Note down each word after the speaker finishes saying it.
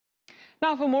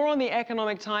Now, for more on the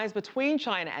economic ties between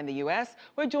China and the US,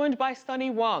 we're joined by Sunny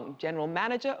Wang, General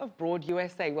Manager of Broad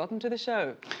USA. Welcome to the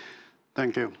show.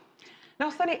 Thank you.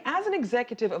 Now, Sunny, as an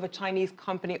executive of a Chinese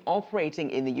company operating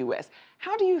in the US,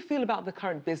 how do you feel about the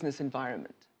current business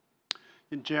environment?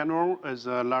 In general, as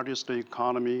the largest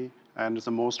economy and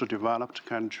the most developed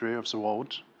country of the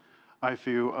world, I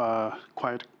feel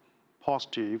quite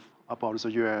positive about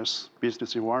the US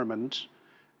business environment.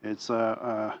 It's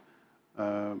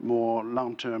more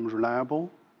long-term reliable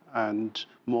and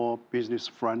more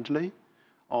business-friendly.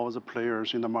 All the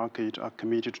players in the market are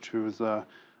committed to the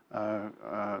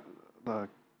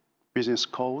business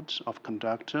code of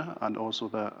conduct and also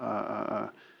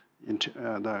the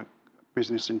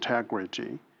business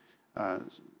integrity.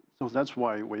 So that's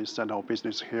why we set our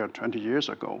business here 20 years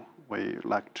ago. We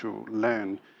like to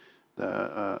learn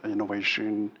the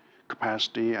innovation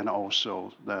capacity and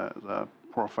also the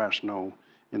professional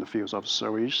in the fields of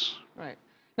service. Right.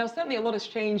 Now, certainly a lot has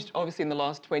changed, obviously, in the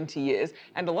last 20 years,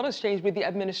 and a lot has changed with the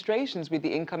administrations, with the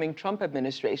incoming Trump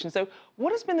administration. So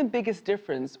what has been the biggest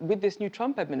difference with this new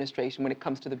Trump administration when it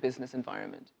comes to the business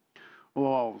environment?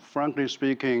 Well, frankly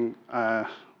speaking,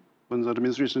 when the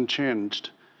administration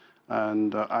changed,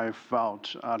 and I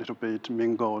felt a little bit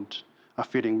mingled, a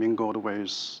feeling mingled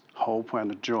with hope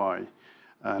and joy,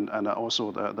 and also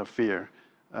the fear.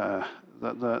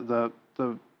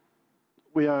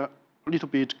 We are a little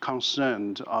bit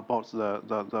concerned about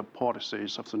the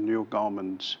policies of the new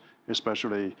government,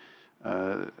 especially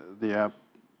the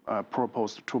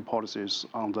proposed two policies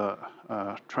on the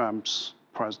Trump's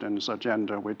president's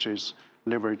agenda, which is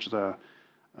leverage the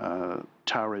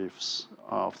tariffs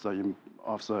of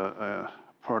the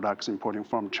products importing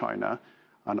from China,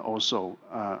 and also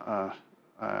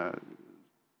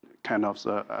kind of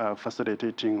the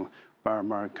facilitating Buy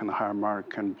American, Hire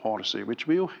American policy, which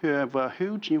will have a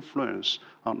huge influence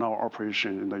on our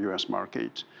operation in the U.S.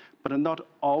 market. But not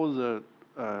all the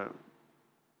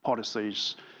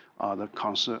policies are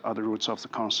the roots of the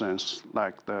concerns,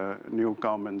 like the new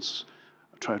government's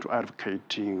try to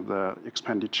advocating the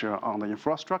expenditure on the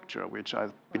infrastructure, which I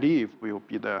believe will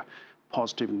be the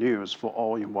positive news for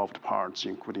all involved parts,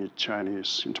 including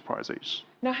Chinese enterprises.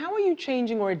 Now, how are you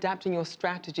changing or adapting your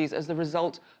strategies as a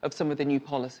result of some of the new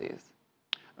policies?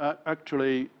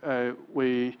 Actually,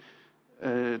 we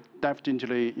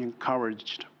definitely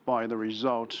encouraged by the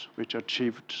result which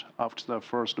achieved after the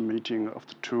first meeting of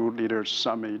the two leaders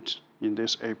summit in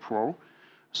this April.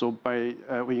 So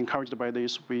we encouraged by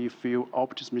this, we feel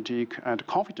optimistic and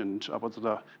confident about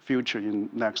the future in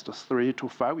next 3 to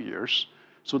 5 years.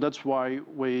 So that's why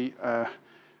we,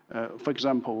 for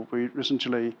example, we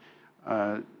recently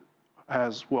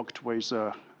has worked with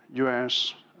a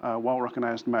U.S.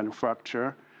 well-recognized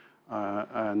manufacturer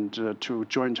and to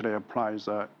jointly apply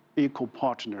the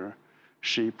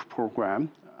eco-partnership program.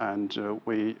 And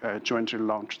we jointly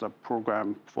launched the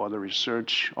program for the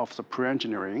research of the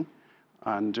pre-engineering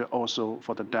and also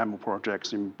for the demo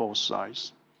projects in both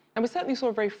sides. And we certainly saw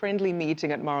a very friendly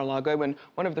meeting at Mar-a-Lago, and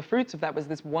one of the fruits of that was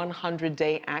this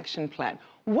 100-day action plan.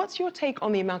 What's your take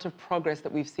on the amount of progress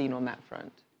that we've seen on that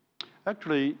front?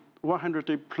 Actually,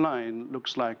 100-day plan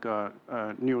looks like a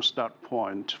new start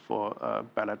point for a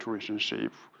bilateral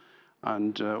relationship,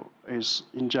 and is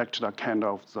injected a kind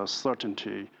of the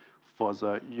certainty for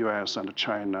the U.S. and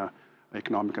China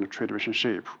economic and trade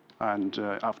relationship. And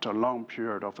after a long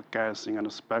period of guessing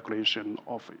and speculation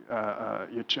of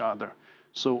each other.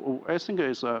 So I think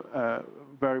it's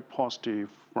very positive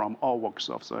from all walks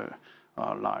of the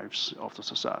lives of the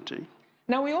society.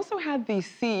 Now, we also had the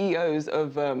CEOs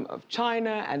of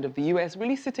China and of the US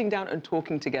really sitting down and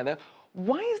talking together.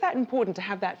 Why is that important to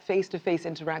have that face-to-face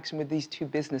interaction with these two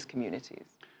business communities?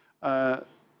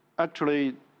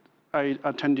 Actually, I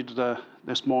attended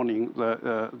this morning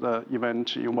the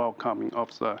event in welcoming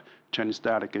of the Chinese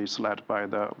delegates led by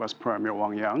the Vice Premier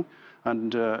Wang Yang.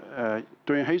 And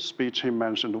during his speech, he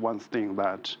mentioned one thing,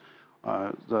 that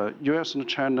the U.S. and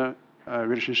China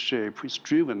relationship is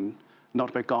driven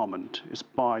not by government, it's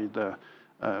by the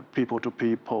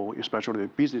people-to-people, especially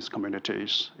business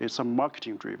communities. It's a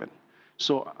marketing-driven.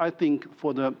 So I think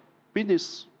for the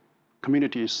business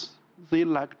communities, they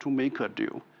like to make a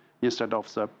deal instead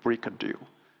of the break a deal.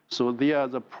 So they are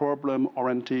the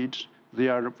problem-oriented, they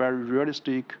are very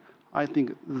realistic. I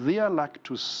think they are like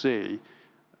to see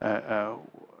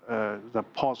the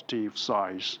positive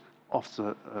sides of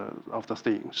the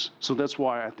things. So that's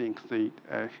why I think they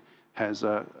has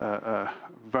a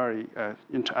very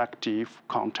interactive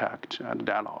contact and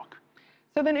dialogue.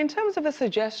 So then in terms of the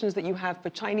suggestions that you have for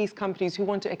Chinese companies who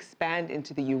want to expand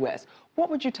into the US, what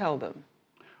would you tell them?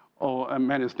 Oh,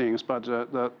 many things, but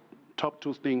the top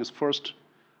two things. First,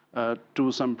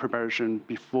 do some preparation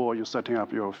before you setting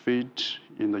up your feet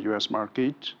in the U.S.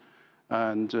 market,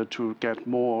 and to get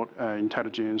more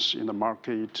intelligence in the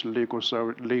market, legal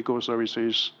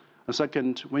services. And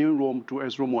second, when you do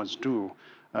as rumors do,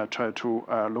 try to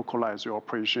localize your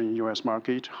operation in U.S.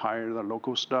 market, hire the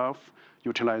local staff,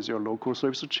 utilize your local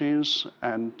service chains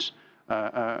and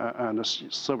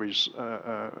service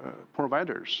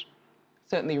providers.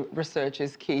 Certainly, research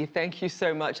is key. Thank you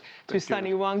so much to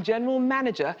Sunny Wang, General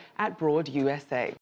Manager at Broad USA.